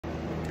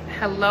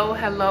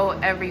Hello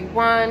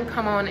everyone,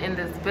 come on in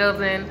this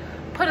building,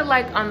 put a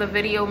like on the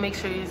video, make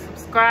sure you're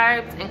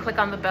subscribed and click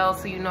on the bell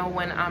so you know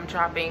when I'm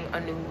dropping a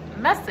new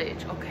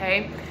message.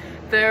 Okay,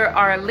 there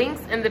are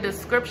links in the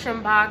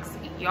description box,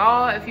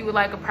 y'all. If you would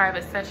like a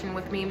private session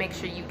with me, make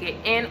sure you get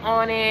in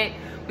on it.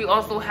 We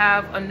also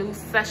have a new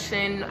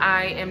session.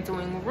 I am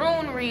doing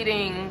rune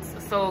readings,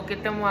 so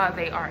get them while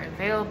they are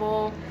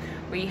available.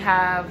 We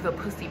have the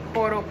Pussy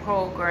Portal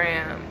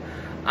program.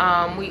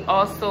 We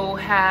also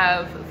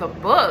have the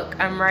book.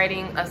 I'm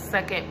writing a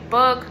second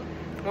book.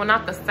 Well,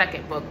 not the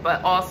second book,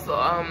 but also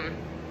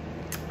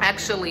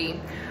actually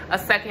a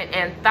second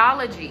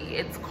anthology.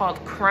 It's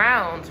called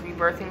Crowns,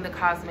 Rebirthing the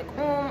Cosmic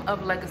Womb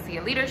of Legacy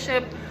and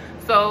Leadership.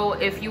 So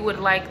if you would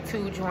like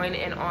to join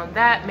in on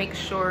that, make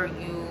sure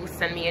you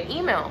send me an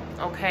email,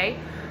 okay?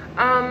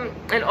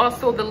 And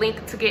also the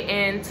link to get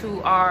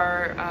into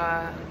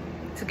our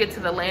to get to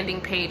the landing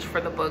page for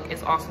the book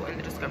is also in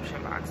the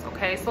description box.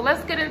 Okay, so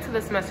let's get into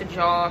this message,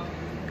 y'all.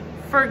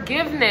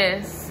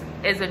 Forgiveness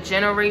is a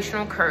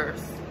generational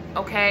curse.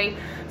 Okay,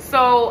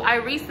 so I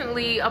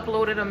recently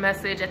uploaded a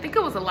message. I think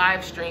it was a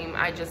live stream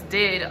I just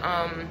did,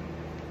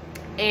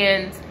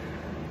 and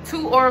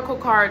 2 oracle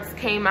cards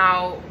came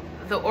out.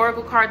 The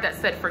oracle card that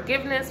said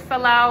forgiveness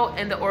fell out,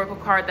 and the oracle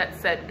card that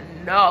said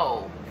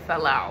no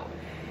fell out.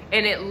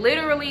 And it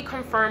literally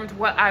confirmed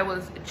what I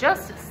was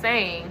just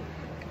saying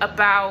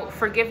about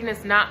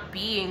forgiveness not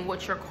being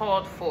what you're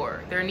called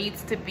for. There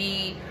needs to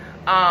be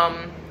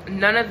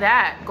none of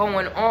that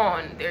going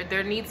on.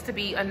 There needs to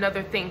be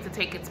another thing to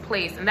take its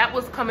place, and that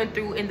was coming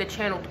through in the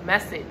channeled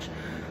message.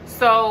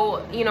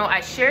 So, you know, I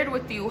shared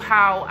with you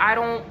how I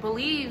don't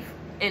believe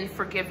in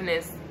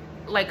forgiveness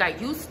like I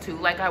used to,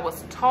 like I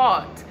was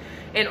taught,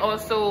 and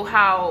also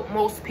how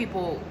most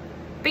people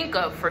think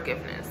of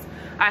forgiveness.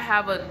 I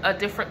have a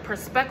different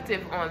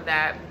perspective on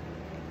that.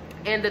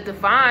 And the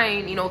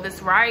divine, you know,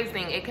 this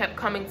rising, it kept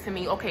coming to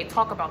me, okay,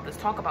 talk about this,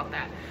 talk about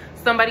that.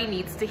 Somebody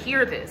needs to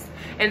hear this.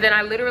 And then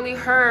I literally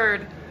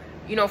heard,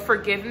 you know,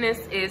 forgiveness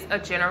is a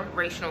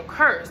generational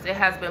curse. It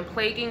has been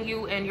plaguing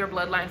you and your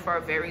bloodline for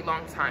a very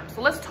long time. So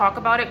let's talk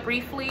about it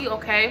briefly,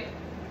 okay?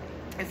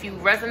 If you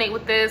resonate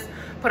with this,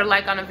 put a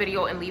like on the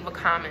video and leave a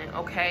comment,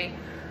 okay?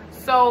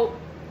 So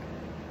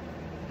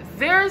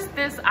there's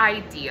this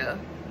idea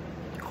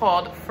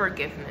called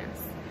forgiveness.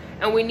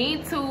 And we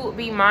need to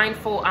be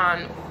mindful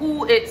on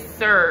who it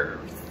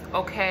serves,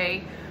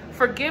 okay?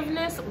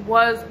 Forgiveness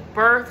was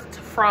birthed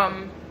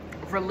from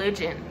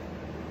religion.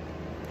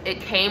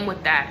 It came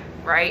with that,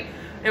 right?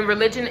 And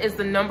religion is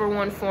the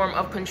 #1 form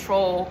of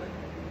control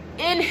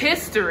in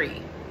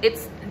history.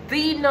 It's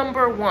the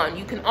 #1.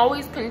 You can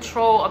always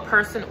control a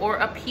person or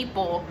a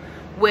people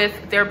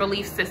with their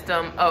belief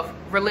system of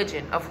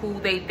religion, of who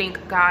they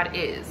think God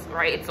is,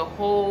 right? It's a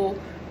whole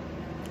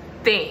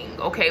thing,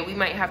 okay? We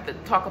might have to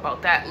talk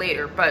about that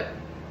later, but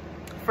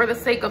for the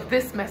sake of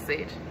this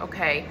message,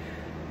 okay,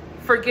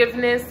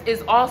 forgiveness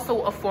is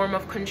also a form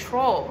of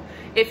control.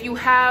 If you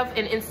have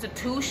an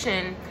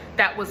institution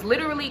that was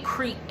literally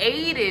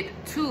created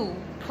to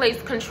place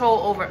control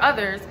over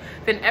others,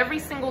 then every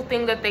single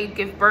thing that they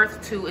give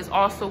birth to is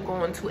also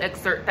going to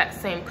exert that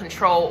same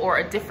control or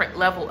a different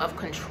level of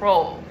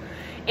control.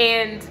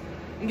 And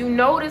you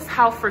notice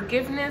how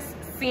forgiveness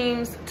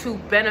seems to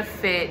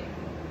benefit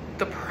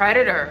the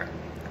predator,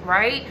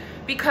 right?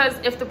 Because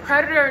if the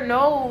predator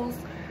knows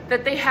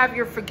that they have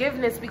your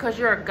forgiveness because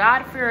you're a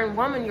God-fearing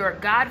woman, you're a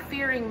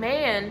God-fearing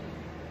man,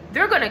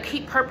 they're gonna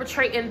keep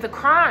perpetrating the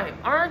crime,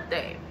 aren't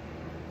they?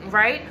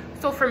 Right?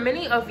 So for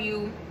many of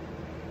you,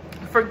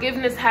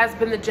 forgiveness has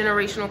been the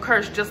generational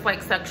curse, just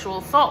like sexual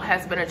assault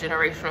has been a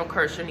generational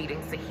curse you're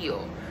needing to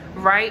heal,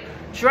 right?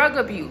 Drug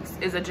abuse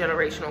is a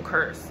generational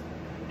curse.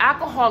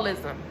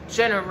 Alcoholism,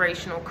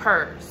 generational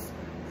curse,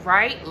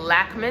 right?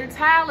 Lack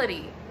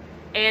mentality.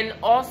 And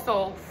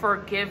also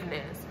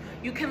forgiveness.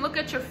 You can look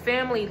at your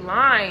family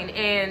line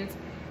and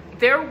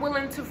they're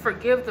willing to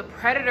forgive the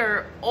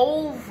predator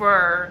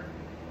over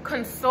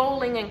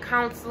consoling and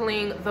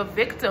counseling the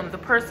victim, the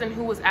person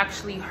who was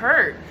actually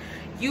hurt.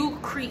 You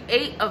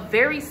create a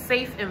very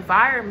safe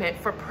environment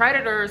for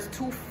predators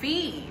to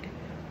feed,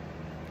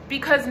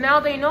 because now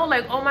they know,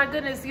 like, oh my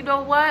goodness, you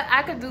know what?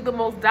 I could do the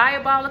most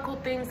diabolical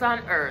things on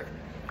earth,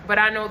 but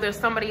I know there's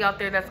somebody out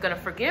there that's gonna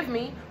forgive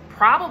me.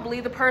 Probably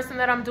the person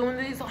that I'm doing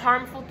these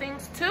harmful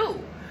things to,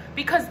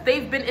 because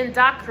they've been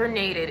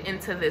indoctrinated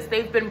into this.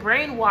 They've been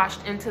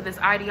brainwashed into this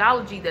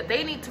ideology that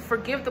they need to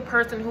forgive the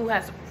person who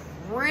has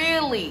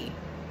really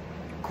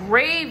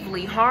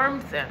gravely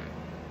harmed them,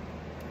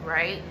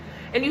 right?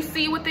 And you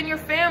see within your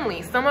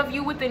family, some of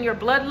you within your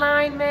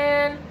bloodline,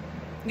 man,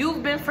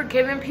 you've been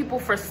forgiving people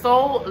for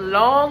so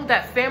long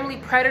that family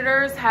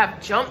predators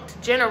have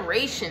jumped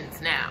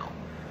generations now.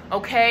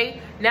 Okay,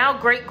 now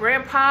great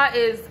grandpa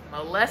is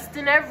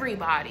molesting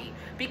everybody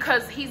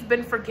because he's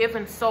been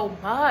forgiven so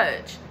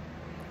much.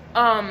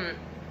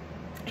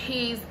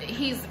 He's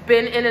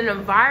been in an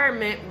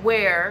environment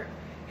where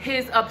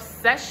his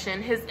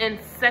obsession, his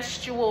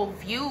incestual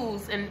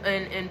views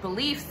and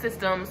belief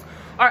systems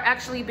are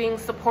actually being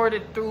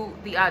supported through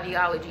the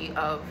ideology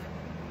of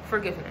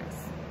forgiveness.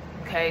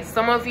 Okay,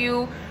 some of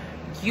you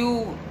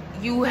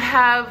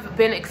have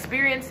been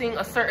experiencing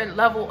a certain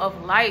level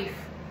of life,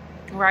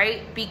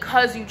 right,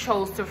 because you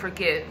chose to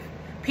forgive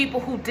people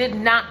who did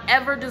not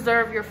ever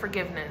deserve your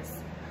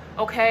forgiveness.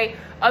 Okay,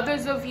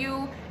 others of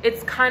you,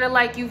 it's kind of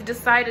like you've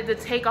decided to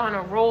take on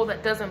a role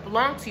that doesn't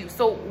belong to you.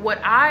 So what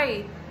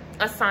I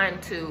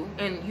assign to,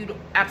 and you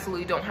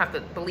absolutely don't have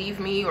to believe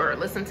me or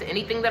listen to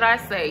anything that I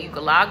say, you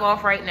can log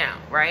off right now,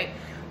 right?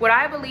 What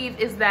I believe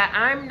is that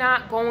I'm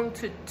not going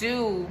to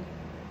do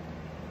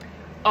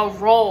a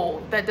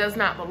role that does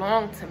not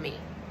belong to me.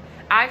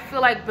 I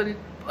feel like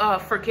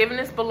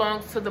forgiveness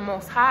belongs to the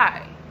Most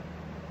High.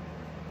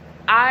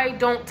 I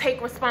don't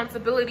take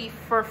responsibility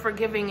for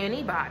forgiving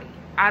anybody.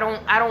 I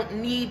don't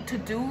need to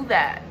do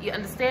that. You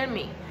understand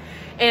me?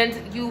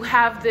 And you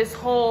have this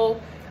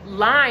whole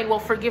line, well,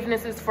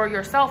 forgiveness is for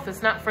yourself,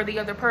 it's not for the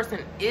other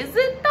person. Is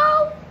it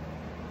though?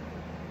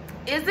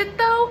 Is it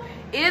though?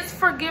 Is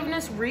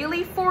forgiveness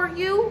really for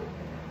you?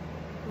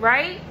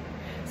 Right?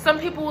 Some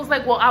people was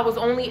like, well, I was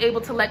only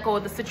able to let go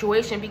of the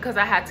situation because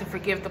I had to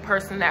forgive the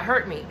person that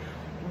hurt me.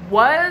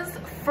 Was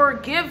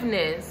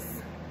forgiveness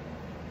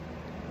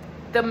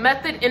the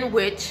method in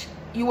which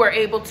you were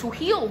able to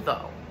heal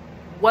though?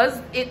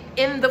 Was it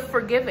in the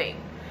forgiving?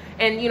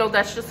 And you know,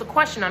 that's just a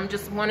question. I'm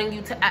just wanting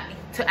you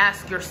to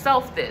ask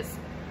yourself this.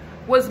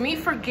 Was me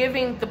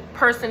forgiving the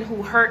person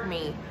who hurt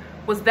me,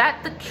 was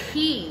that the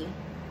key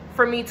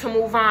for me to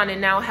move on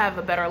and now have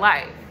a better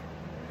life?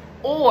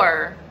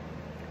 Or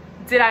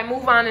did I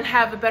move on and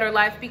have a better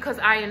life because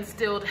I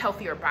instilled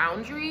healthier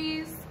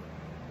boundaries?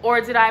 Or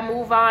did I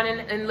move on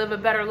and live a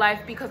better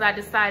life because I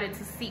decided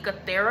to seek a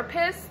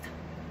therapist?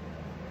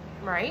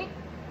 Right?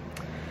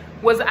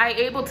 Was I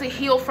able to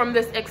heal from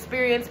this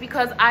experience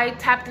because I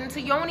tapped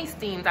into yoni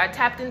steams? I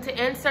tapped into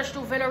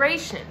ancestral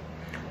veneration?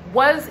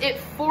 Was it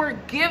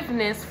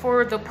forgiveness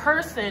for the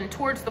person,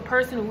 towards the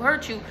person who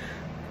hurt you?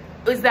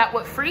 Is that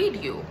what freed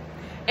you?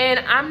 And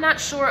I'm not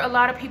sure a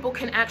lot of people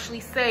can actually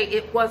say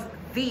it was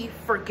the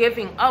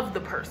forgiving of the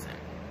person.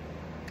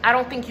 I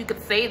don't think you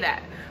could say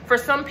that. For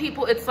some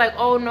people, it's like,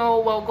 oh no,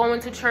 well,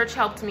 going to church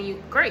helped me.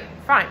 Great,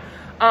 fine.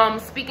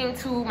 Speaking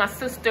to my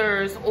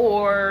sisters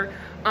or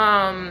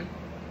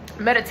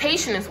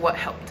meditation is what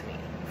helped me.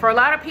 For a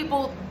lot of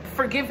people,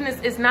 forgiveness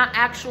is not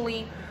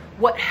actually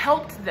what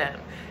helped them.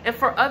 And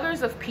for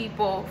others of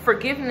people,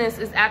 forgiveness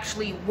is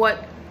actually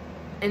what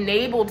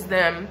enabled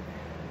them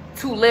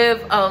to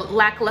live a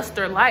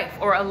lackluster life,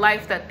 or a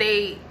life that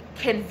they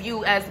can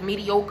view as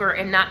mediocre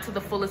and not to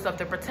the fullest of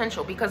their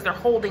potential, because they're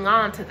holding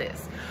on to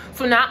this.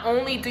 So not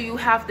only do you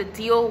have to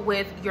deal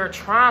with your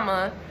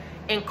trauma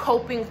and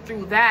coping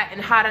through that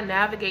and how to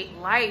navigate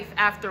life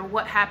after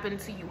what happened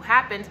to you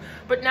happened,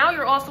 but now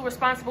you're also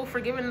responsible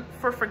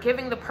for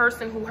forgiving the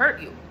person who hurt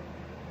you.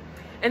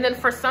 And then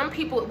for some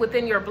people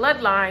within your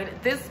bloodline,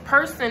 this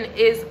person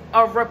is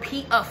a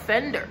repeat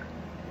offender,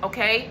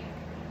 okay?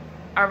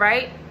 All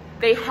right?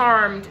 They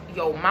harmed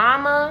your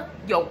mama,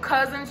 your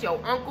cousins, your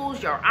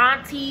uncles, your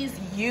aunties,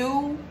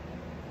 you,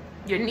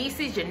 your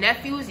nieces, your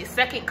nephews, your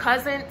second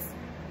cousins,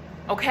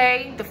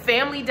 okay? The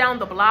family down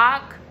the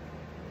block.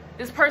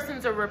 This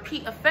person's a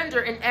repeat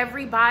offender, and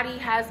everybody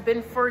has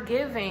been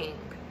forgiving,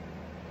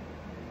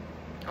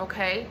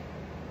 okay?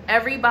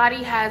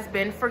 Everybody has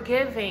been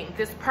forgiving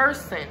this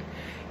person.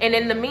 And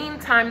in the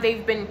meantime,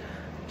 they've been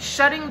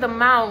shutting the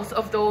mouths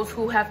of those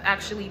who have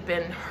actually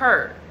been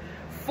hurt,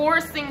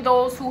 forcing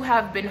those who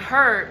have been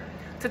hurt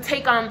to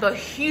take on the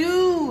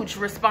huge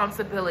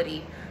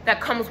responsibility that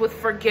comes with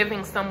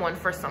forgiving someone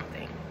for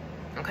something,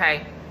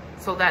 okay?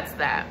 So that's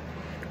that.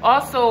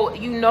 Also,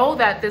 you know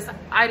that this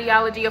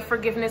ideology of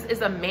forgiveness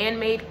is a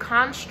man-made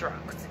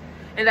construct.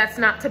 And that's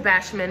not to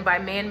bash men. By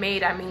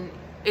man-made, I mean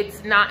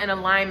it's not in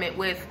alignment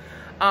with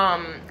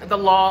the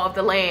law of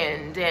the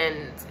land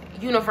and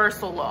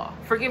universal law.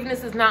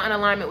 Forgiveness is not in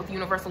alignment with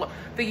universal law.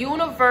 The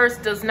universe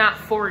does not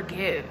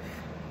forgive,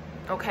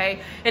 okay?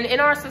 And in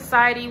our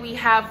society, we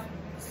have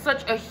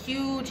such a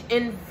huge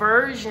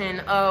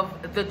inversion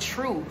of the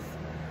truth,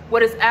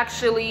 what is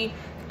actually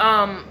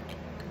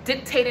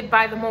dictated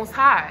by the Most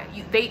High.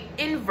 They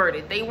invert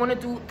it. They want to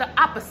do the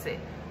opposite,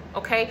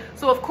 okay?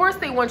 So of course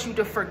they want you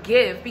to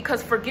forgive,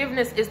 because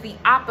forgiveness is the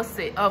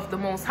opposite of the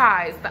Most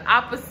High. It's the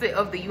opposite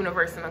of the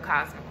universe and the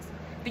cosmos.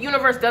 The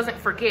universe doesn't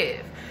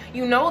forgive.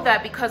 You know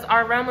that because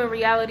our realm of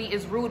reality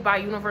is ruled by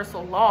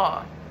universal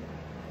law.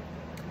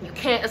 You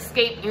can't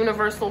escape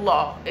universal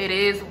law. It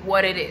is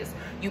what it is.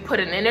 You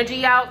put an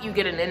energy out, you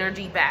get an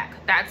energy back.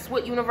 That's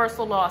what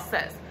universal law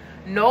says.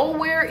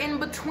 Nowhere in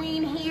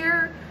between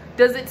here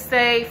does it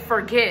say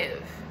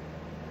forgive.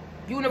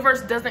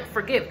 Universe doesn't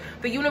forgive.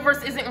 The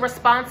universe isn't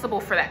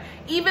responsible for that.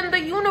 Even the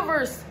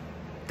universe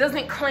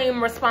doesn't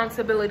claim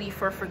responsibility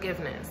for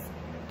forgiveness.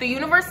 The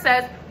universe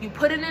says you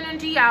put an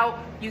energy out,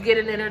 you get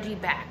an energy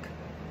back.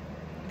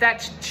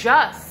 That's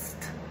just.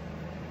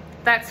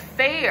 That's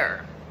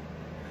fair.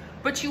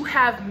 But you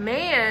have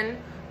mankind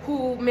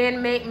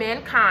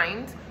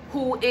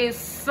who is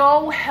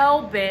so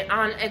hell-bent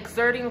on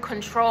exerting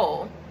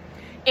control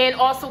and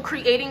also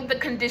creating the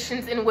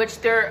conditions in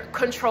which their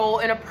control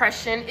and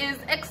oppression is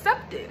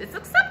accepted. It's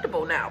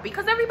acceptable now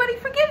because everybody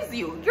forgives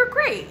you. You're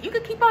great. You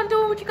can keep on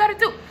doing what you got to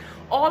do.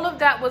 All of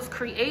that was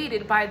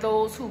created by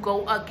those who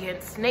go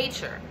against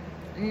nature.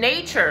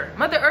 Nature,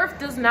 Mother Earth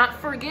does not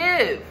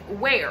forgive.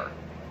 Where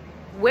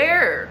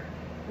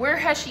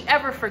has she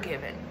ever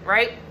forgiven,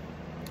 right?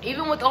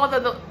 Even with all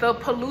the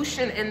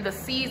pollution in the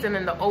seas and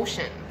in the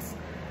oceans,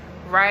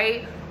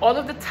 right? All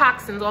of the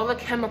toxins, all the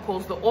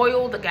chemicals, the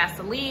oil, the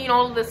gasoline,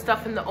 all of this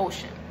stuff in the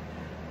ocean.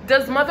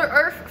 Does Mother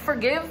Earth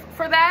forgive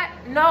for that?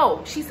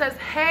 No. She says,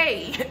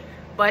 hey,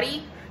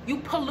 buddy, you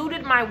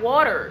polluted my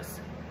waters.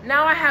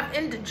 Now I have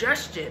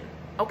indigestion,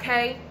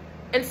 okay?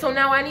 And so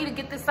now I need to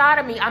get this out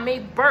of me. I may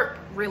burp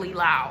really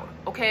loud,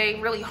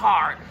 okay? Really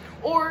hard.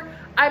 Or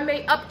I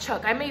may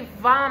upchuck, I may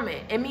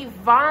vomit. And me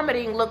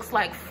vomiting looks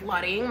like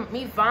flooding.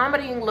 Me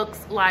vomiting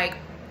looks like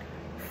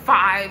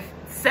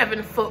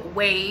 5-7 foot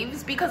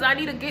waves because I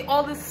need to get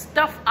all this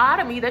stuff out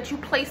of me that you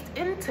placed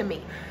into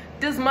me.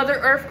 Does Mother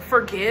Earth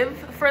forgive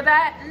for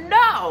that?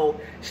 No.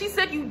 She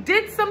said you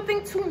did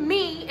something to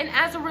me and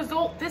as a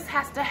result this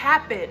has to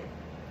happen.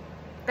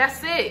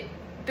 That's it.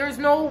 There's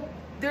no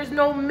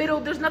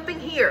middle, there's nothing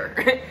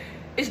here.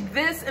 It's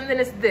this and then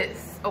it's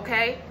this,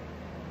 okay?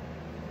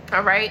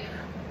 All right.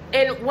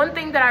 And one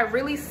thing that I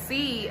really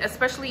see,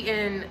 especially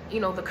in, you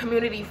know, the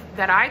community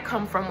that I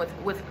come from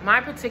with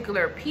my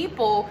particular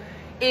people,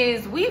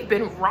 is we've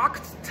been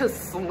rocked to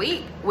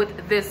sleep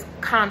with this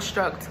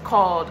construct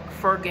called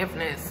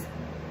forgiveness.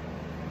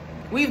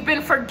 We've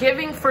been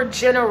forgiving for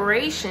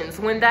generations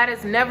when that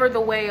is never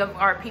the way of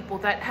our people.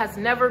 That has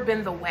never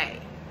been the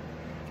way.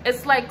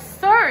 It's like,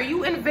 sir,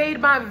 you invade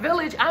my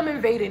village, I'm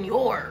invading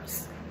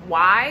yours.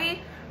 Why?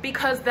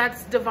 Because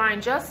that's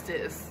divine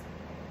justice.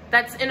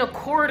 That's in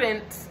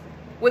accordance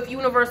with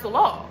universal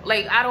law.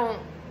 Like, I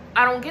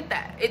don't get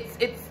that.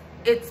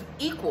 It's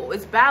equal,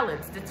 it's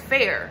balanced, it's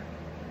fair.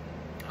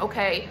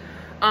 Okay?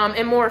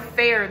 And more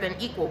fair than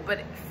equal,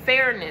 but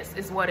fairness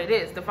is what it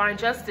is. Divine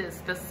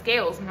justice, the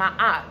scales,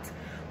 ma'at.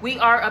 We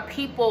are a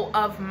people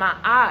of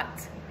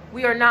ma'at.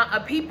 We are not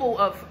a people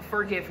of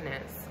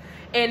forgiveness.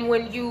 And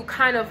when you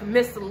kind of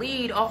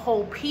mislead a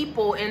whole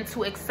people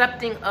into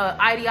accepting an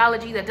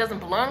ideology that doesn't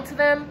belong to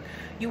them,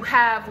 you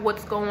have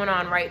what's going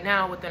on right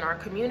now within our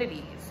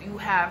communities. You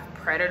have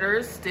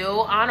predators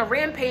still on a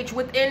rampage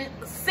within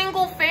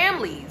single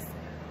families.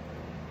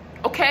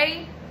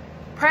 Okay?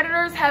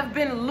 Predators have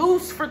been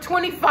loose for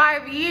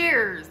 25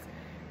 years.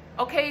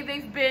 Okay?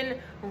 They've been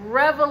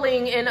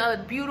reveling in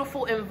a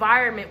beautiful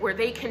environment where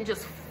they can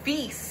just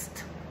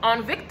feast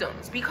on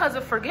victims because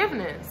of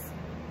forgiveness.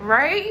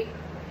 Right?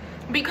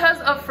 Because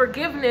of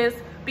forgiveness,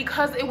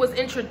 because it was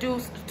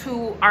introduced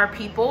to our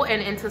people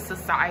and into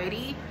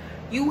society,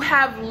 you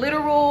have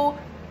literal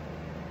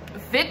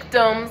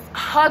victims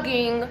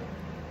hugging,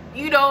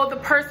 you know, the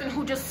person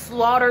who just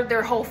slaughtered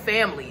their whole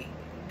family.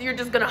 You're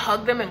just gonna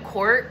hug them in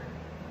court?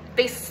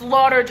 They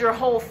slaughtered your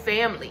whole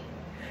family.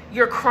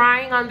 You're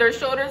crying on their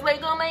shoulders like,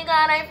 oh my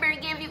God, I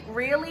forgive you.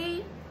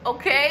 Really?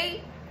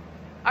 Okay?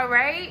 All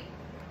right?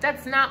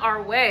 That's not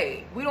our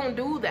way. We don't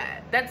do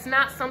that. That's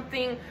not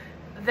something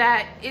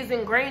that is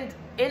ingrained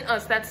in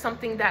us. That's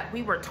something that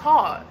we were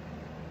taught,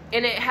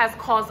 and it has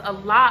caused a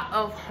lot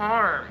of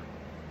harm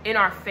in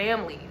our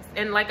families.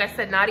 And like I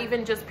said, not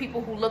even just people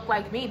who look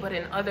like me, but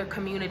in other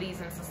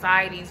communities and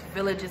societies,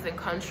 villages and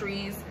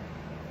countries.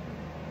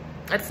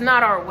 That's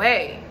not our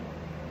way.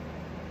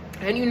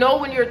 And you know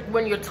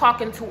when you're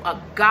talking to a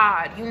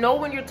God, you know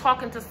when you're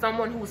talking to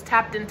someone who's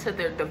tapped into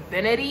their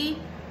divinity,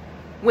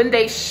 when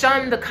they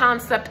shun the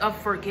concept of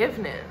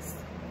forgiveness.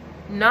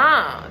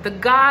 Nah, the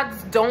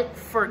gods don't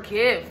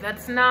forgive.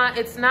 That's not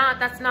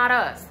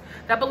us.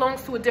 That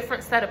belongs to a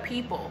different set of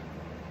people.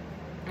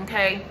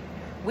 Okay?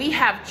 We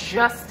have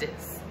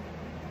justice.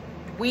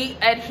 We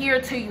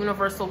adhere to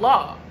universal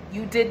law.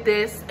 You did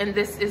this, and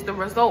this is the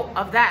result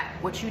of that,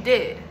 what you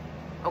did.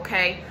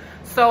 Okay?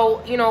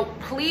 So, you know,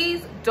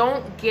 please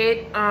don't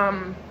get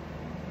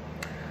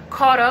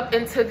caught up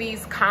into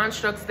these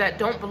constructs that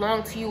don't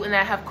belong to you and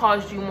that have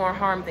caused you more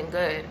harm than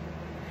good.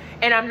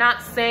 And I'm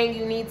not saying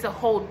you need to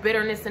hold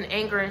bitterness and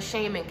anger and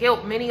shame and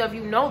guilt. Many of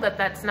you know that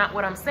that's not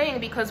what I'm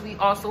saying, because we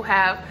also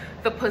have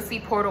the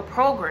Pussy Portal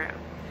program,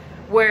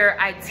 where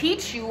I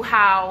teach you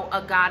how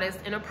a goddess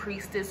and a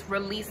priestess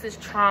releases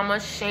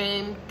trauma,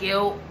 shame,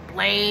 guilt,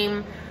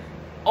 blame,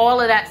 all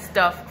of that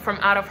stuff from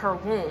out of her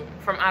womb,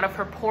 from out of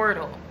her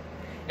portal.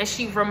 And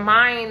she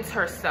reminds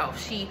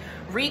herself, she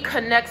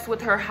reconnects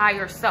with her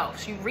higher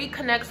self. She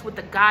reconnects with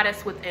the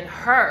goddess within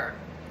her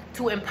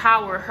to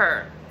empower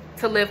her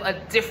to live a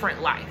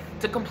different life,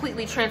 to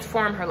completely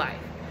transform her life.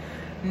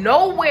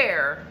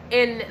 Nowhere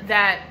in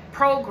that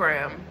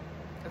program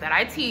that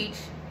I teach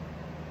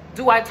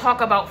do I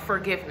talk about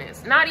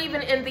forgiveness. Not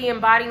even in the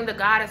Embodying the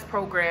Goddess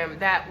program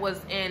that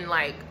was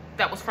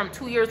from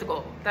 2 years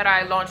ago, that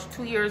I launched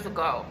 2 years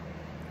ago.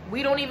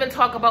 We don't even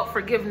talk about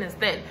forgiveness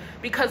then,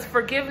 because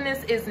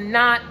forgiveness is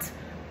not,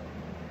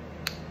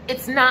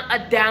 it's not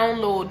a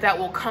download that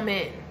will come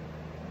in.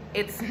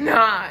 It's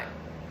not,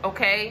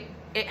 okay?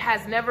 It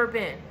has never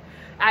been.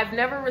 I've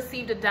never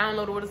received a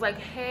download where it's like,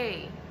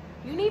 hey,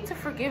 you need to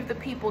forgive the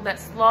people that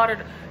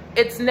slaughtered.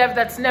 That's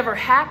never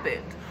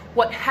happened.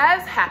 What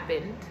has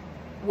happened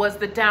was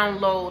the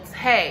downloads,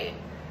 hey,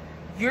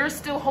 you're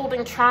still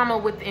holding trauma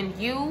within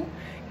you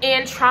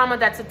and trauma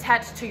that's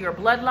attached to your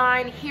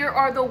bloodline. Here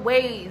are the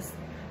ways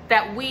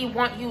that we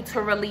want you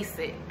to release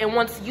it. And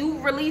once you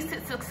release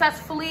it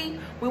successfully,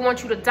 we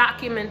want you to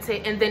document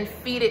it and then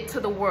feed it to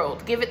the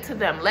world. Give it to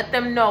them. Let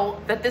them know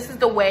that this is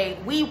the way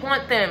we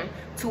want them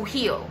to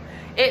heal.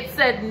 It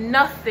said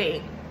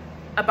nothing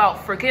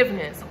about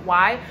forgiveness.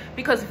 Why?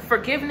 Because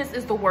forgiveness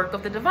is the work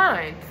of the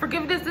divine.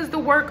 Forgiveness is the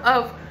work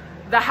of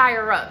the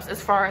higher ups, as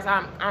far as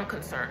I'm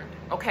concerned.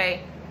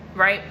 Okay,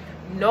 right?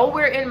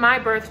 Nowhere in my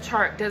birth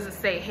chart does it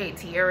say, hey,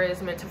 Tiara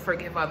is meant to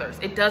forgive others.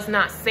 It does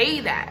not say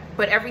that.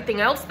 But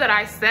everything else that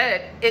I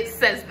said, it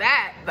says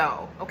that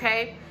though.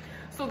 Okay,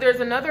 so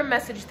there's another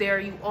message there,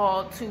 you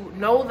all, to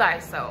know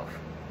thyself.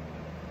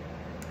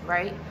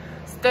 Right?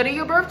 Study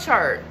your birth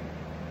chart.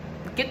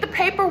 Get the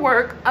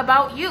paperwork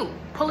about you.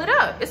 Pull it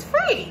up. It's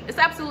free. It's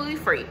absolutely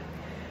free.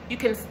 You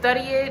can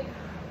study it.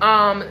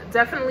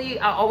 Definitely,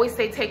 I always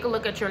say, take a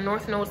look at your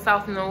North Node,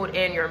 South Node,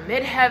 and your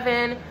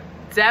midheaven.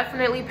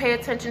 Definitely pay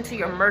attention to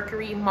your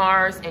Mercury,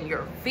 Mars, and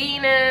your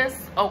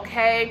Venus,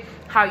 okay?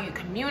 How you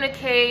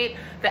communicate,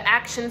 the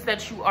actions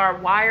that you are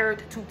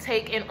wired to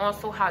take, and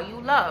also how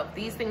you love.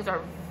 These things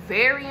are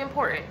very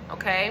important,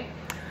 okay?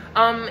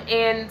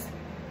 And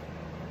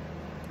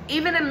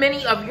even in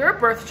many of your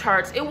birth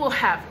charts, it will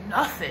have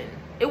nothing.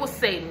 It will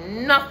say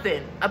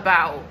nothing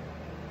about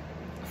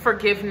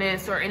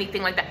forgiveness or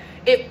anything like that.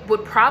 It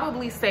would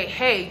probably say,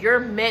 hey, you're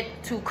meant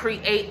to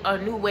create a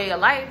new way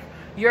of life.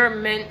 You're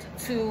meant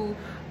to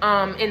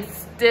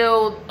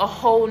instill a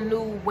whole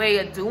new way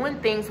of doing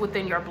things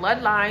within your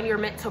bloodline. You're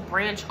meant to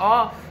branch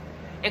off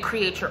and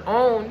create your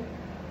own.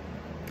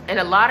 And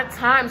a lot of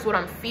times what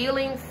I'm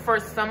feeling for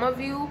some of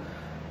you,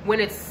 when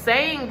it's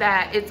saying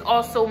that, it's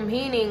also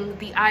meaning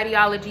the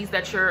ideologies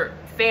that your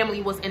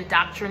family was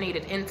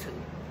indoctrinated into.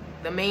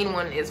 The main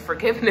one is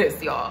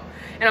forgiveness, y'all.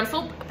 And I'm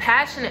so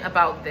passionate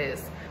about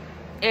this.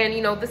 And,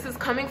 you know, this is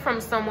coming from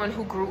someone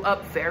who grew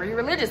up very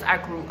religious. I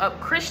grew up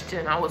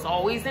Christian. I was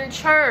always in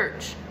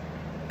church,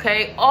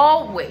 okay,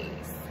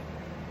 always.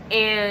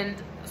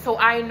 And so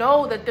I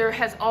know that there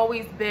has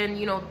always been,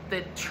 you know,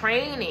 the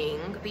training,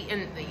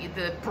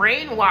 the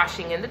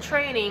brainwashing and the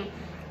training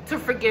to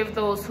forgive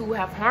those who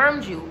have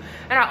harmed you.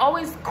 And I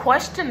always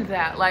questioned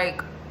that,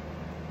 like,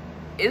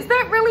 is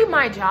that really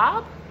my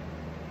job?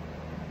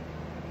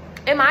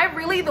 Am I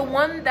really the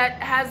one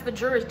that has the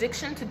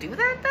jurisdiction to do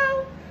that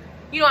though?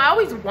 You know, I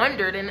always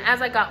wondered, and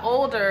as I got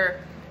older,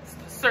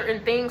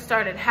 certain things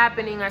started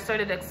happening. I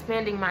started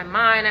expanding my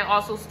mind. I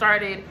also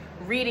started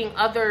reading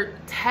other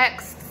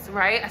texts,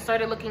 right? I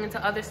started looking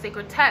into other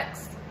sacred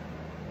texts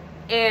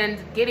and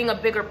getting a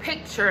bigger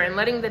picture and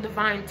letting the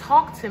divine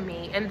talk to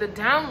me. And the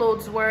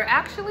downloads were,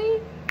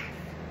 actually,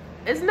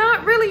 it's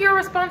not really your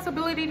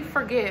responsibility to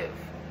forgive,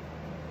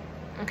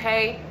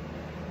 okay?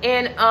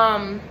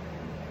 And,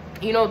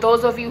 you know,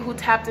 those of you who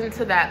tapped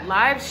into that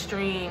live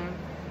stream,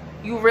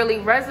 you really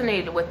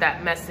resonated with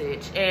that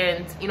message.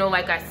 And, you know,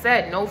 like I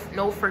said,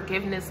 no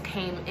forgiveness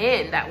came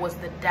in. That was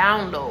the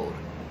download.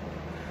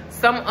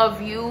 Some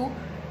of you,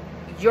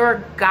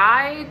 your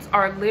guides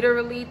are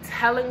literally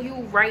telling you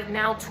right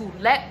now to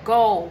let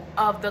go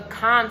of the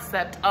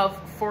concept of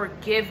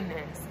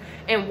forgiveness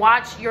and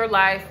watch your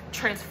life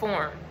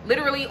transform,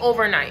 literally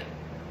overnight.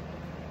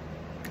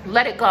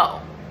 Let it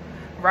go,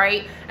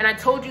 right? And I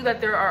told you that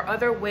there are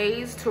other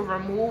ways to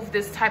remove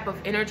this type of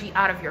energy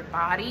out of your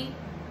body.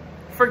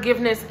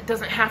 Forgiveness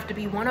doesn't have to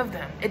be one of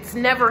them. It's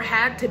never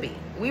had to be.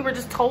 We were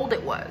just told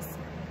it was.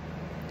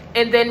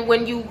 And then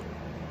when you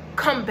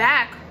come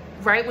back,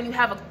 right, when you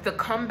have the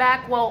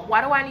comeback, well,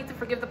 why do I need to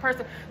forgive the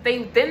person?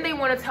 Then they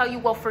want to tell you,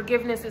 well,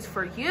 forgiveness is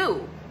for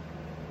you.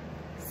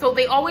 So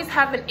they always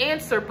have an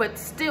answer, but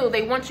still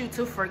they want you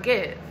to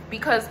forgive.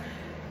 Because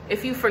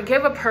if you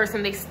forgive a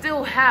person, they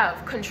still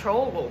have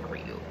control over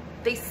you.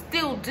 They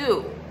still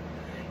do.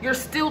 You're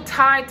still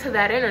tied to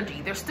that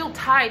energy. They're still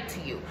tied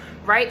to you,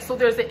 right? So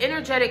there's an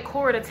energetic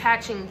cord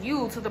attaching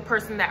you to the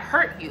person that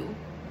hurt you.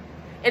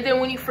 And then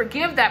when you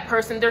forgive that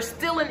person, there's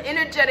still an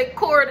energetic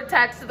cord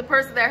attached to the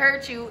person that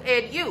hurt you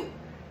and you.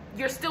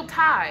 You're still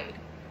tied.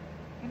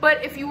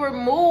 But if you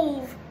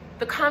remove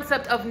the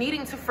concept of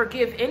needing to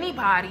forgive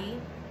anybody,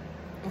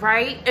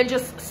 right, and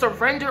just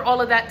surrender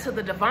all of that to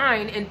the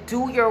divine and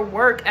do your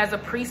work as a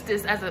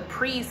priestess, as a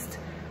priest,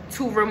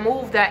 to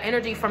remove that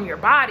energy from your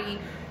body,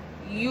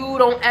 you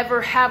don't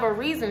ever have a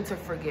reason to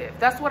forgive.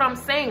 That's what I'm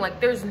saying. Like,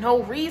 there's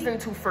no reason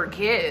to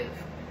forgive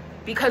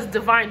because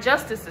divine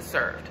justice is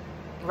served,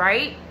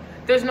 right?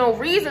 There's no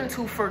reason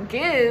to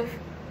forgive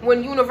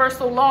when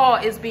universal law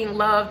is being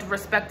loved,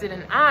 respected,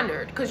 and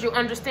honored, because you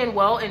understand,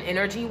 well, an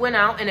energy went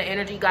out and an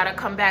energy got to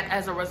come back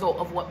as a result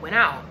of what went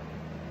out.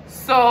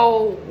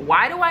 So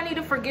why do I need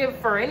to forgive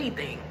for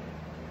anything?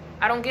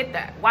 I don't get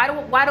that.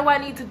 Why do I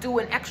need to do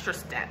an extra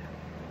step?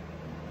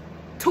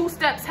 2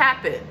 steps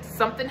happened.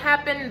 Something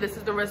happened. This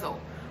is the result.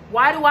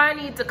 Why do I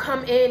need to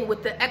come in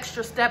with the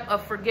extra step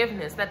of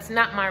forgiveness? That's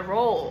not my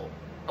role,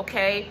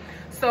 okay?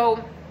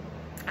 So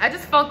I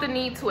just felt the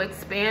need to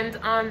expand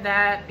on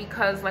that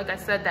because, like I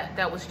said,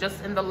 that was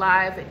just in the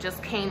live. It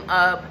just came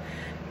up.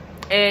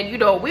 And, you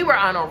know, we were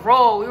on a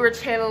roll. We were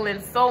channeling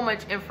so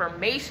much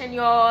information,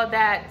 y'all,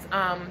 that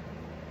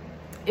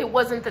it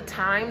wasn't the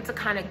time to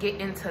kind of get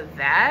into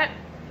that,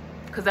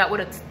 because that would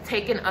have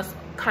taken us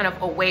kind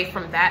of away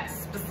from that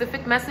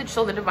specific message.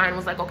 So the divine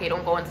was like, okay,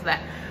 don't go into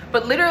that.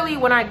 But literally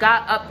when I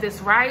got up this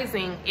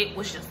rising, it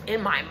was just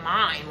in my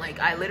mind. Like,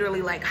 I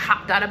literally like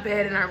hopped out of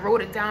bed and I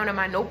wrote it down in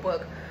my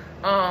notebook.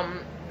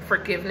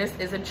 Forgiveness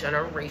is a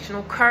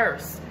generational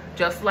curse.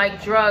 Just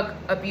like drug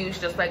abuse,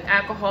 just like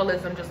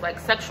alcoholism, just like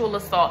sexual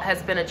assault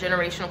has been a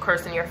generational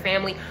curse in your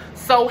family,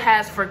 so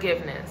has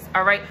forgiveness.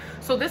 All right,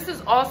 so this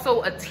is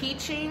also a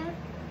teaching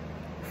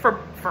for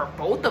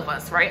both of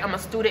us, right? I'm a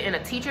student and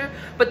a teacher,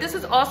 but this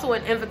is also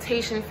an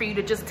invitation for you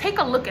to just take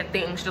a look at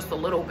things just a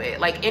little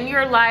bit, like in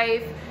your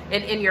life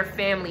and in your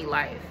family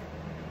life,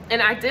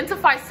 and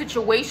identify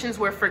situations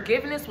where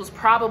forgiveness was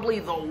probably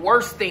the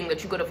worst thing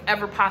that you could have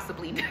ever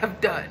possibly have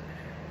done,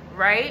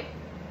 right?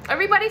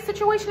 Everybody's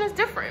situation is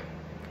different.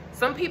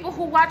 Some people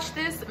who watch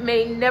this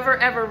may never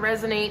ever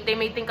resonate. They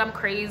may think I'm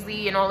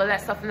crazy and all of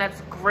that stuff, and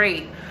that's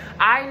great.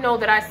 I know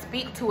that I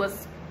speak to a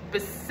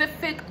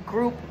specific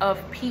group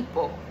of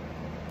people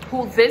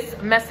who this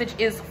message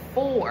is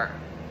for.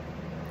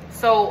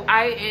 So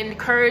I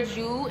encourage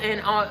you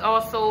and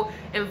also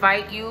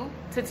invite you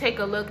to take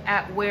a look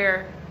at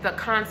where the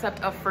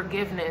concept of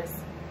forgiveness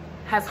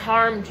has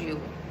harmed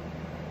you.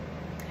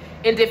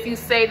 And if you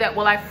say that,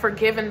 well, I've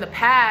forgiven the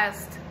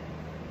past,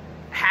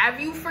 have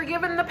you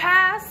forgiven the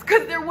past?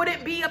 Because there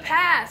wouldn't be a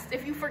past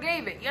if you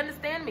forgave it. You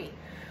understand me?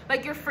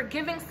 Like, you're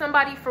forgiving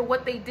somebody for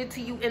what they did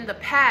to you in the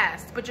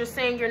past, but you're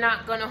saying you're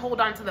not going to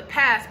hold on to the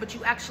past, but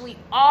you actually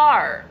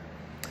are.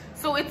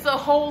 So it's a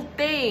whole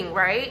thing,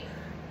 right?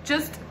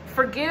 Just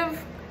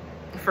forgive.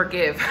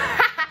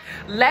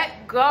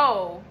 Let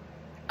go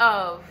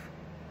of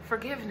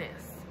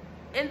forgiveness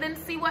and then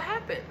see what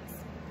happens.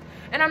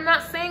 And I'm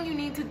not saying you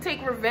need to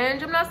take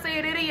revenge. I'm not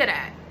saying any of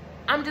that.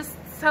 I'm just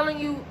telling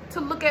you to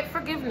look at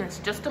forgiveness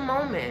just a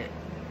moment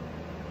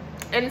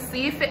and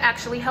see if it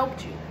actually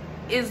helped you.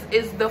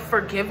 Is the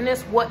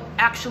forgiveness what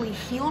actually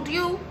healed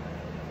you?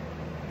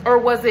 Or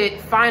was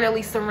it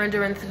finally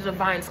surrendering to the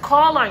divine's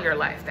call on your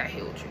life that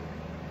healed you?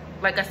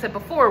 Like I said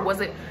before,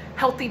 was it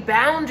healthy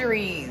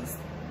boundaries?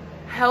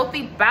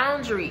 Healthy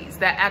boundaries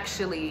that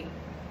actually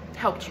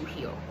helped you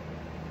heal?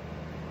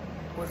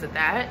 Was it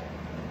that?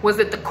 Was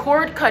it the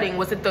cord cutting?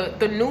 Was it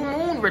the new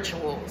moon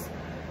rituals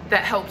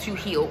that helped you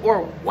heal?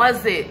 Or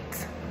was it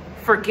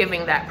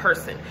forgiving that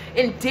person?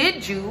 And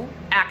did you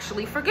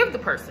actually forgive the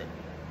person?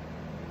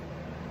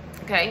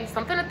 Okay,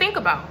 something to think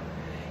about.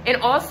 And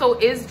also,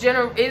 is it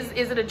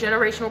a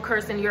generational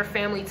curse in your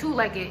family too,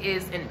 like it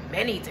is in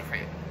many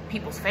different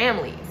people's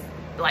families,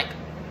 like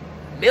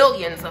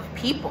millions of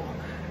people?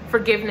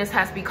 Forgiveness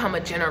has become a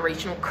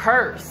generational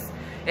curse.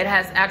 It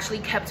has actually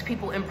kept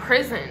people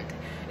imprisoned.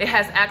 It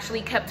has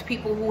actually kept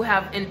people who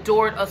have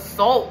endured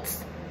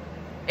assaults.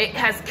 It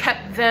has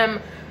kept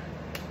them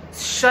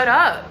shut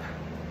up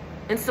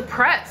and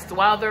suppressed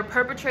while their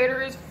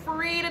perpetrator is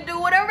free to do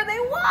whatever they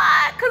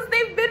want because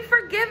they've been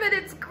forgiven.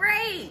 It's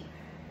great.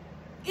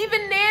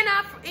 Even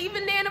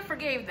Nana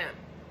forgave them.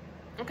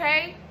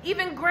 Okay?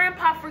 Even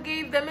Grandpa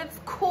forgave them. It's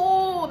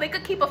cool. They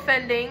could keep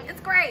offending.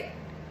 It's great.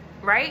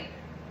 Right?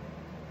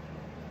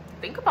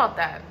 Think about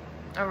that.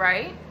 All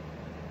right?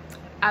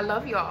 I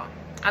love y'all.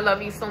 I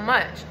love you so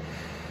much.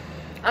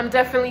 I'm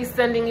definitely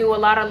sending you a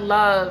lot of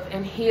love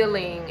and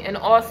healing, and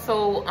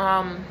also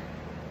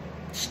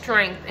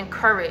strength and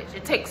courage.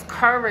 It takes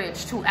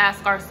courage to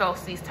ask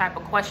ourselves these type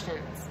of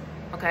questions,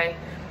 okay?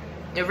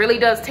 It really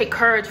does take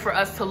courage for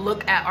us to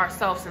look at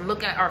ourselves and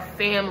look at our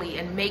family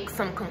and make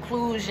some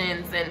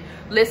conclusions and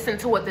listen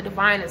to what the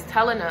divine is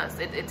telling us.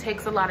 It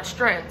takes a lot of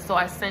strength. So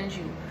I send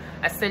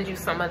you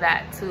some of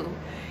that too.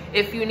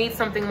 If you need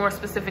something more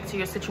specific to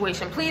your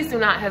situation, please do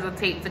not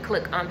hesitate to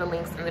click on the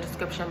links in the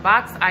description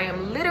box. I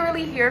am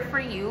literally here for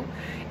you.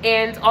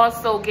 And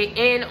also get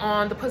in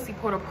on the Pussy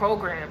Portal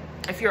program.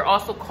 If you're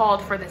also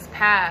called for this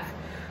path,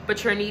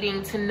 but you're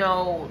needing to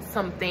know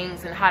some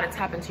things and how to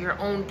tap into your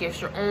own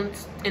gifts, your own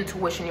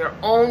intuition, your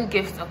own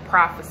gifts of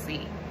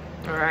prophecy.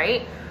 All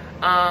right.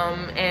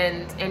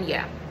 And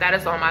yeah, that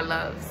is all my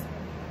loves.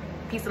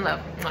 Peace and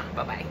love.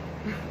 Bye-bye.